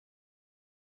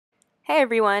Hey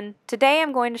everyone, today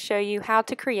I'm going to show you how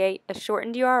to create a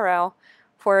shortened URL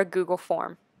for a Google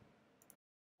form.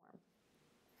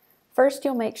 First,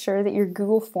 you'll make sure that your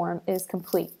Google form is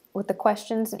complete with the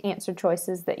questions and answer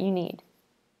choices that you need.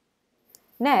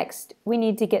 Next, we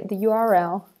need to get the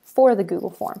URL for the Google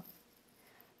form.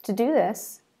 To do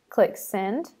this, click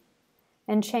Send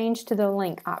and change to the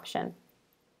link option.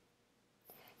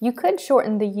 You could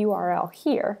shorten the URL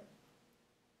here,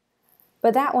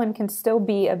 but that one can still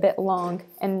be a bit long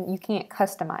and you can't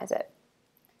customize it.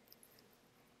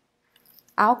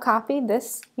 I'll copy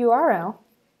this URL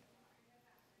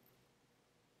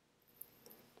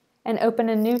and open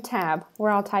a new tab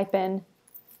where I'll type in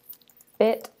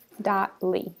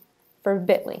bit.ly for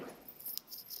Bitly.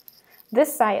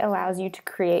 This site allows you to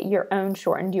create your own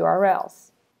shortened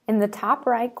URLs. In the top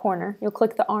right corner, you'll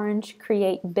click the orange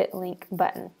Create Bitlink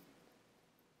button.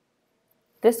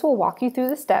 This will walk you through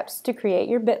the steps to create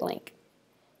your Bitlink.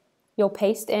 You'll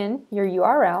paste in your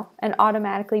URL and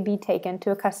automatically be taken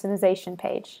to a customization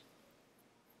page.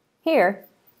 Here,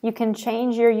 you can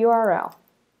change your URL.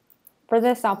 For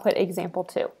this, I'll put example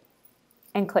 2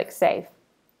 and click Save.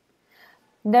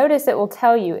 Notice it will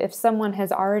tell you if someone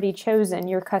has already chosen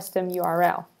your custom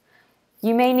URL.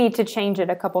 You may need to change it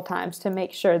a couple times to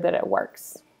make sure that it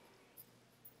works.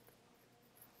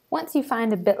 Once you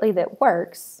find a Bitly that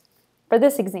works, for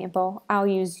this example, I'll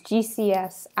use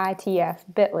GCS ITF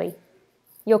Bitly.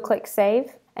 You'll click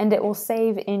Save and it will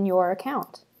save in your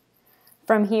account.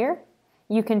 From here,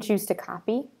 you can choose to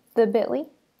copy the Bitly,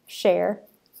 share,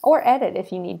 or edit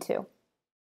if you need to.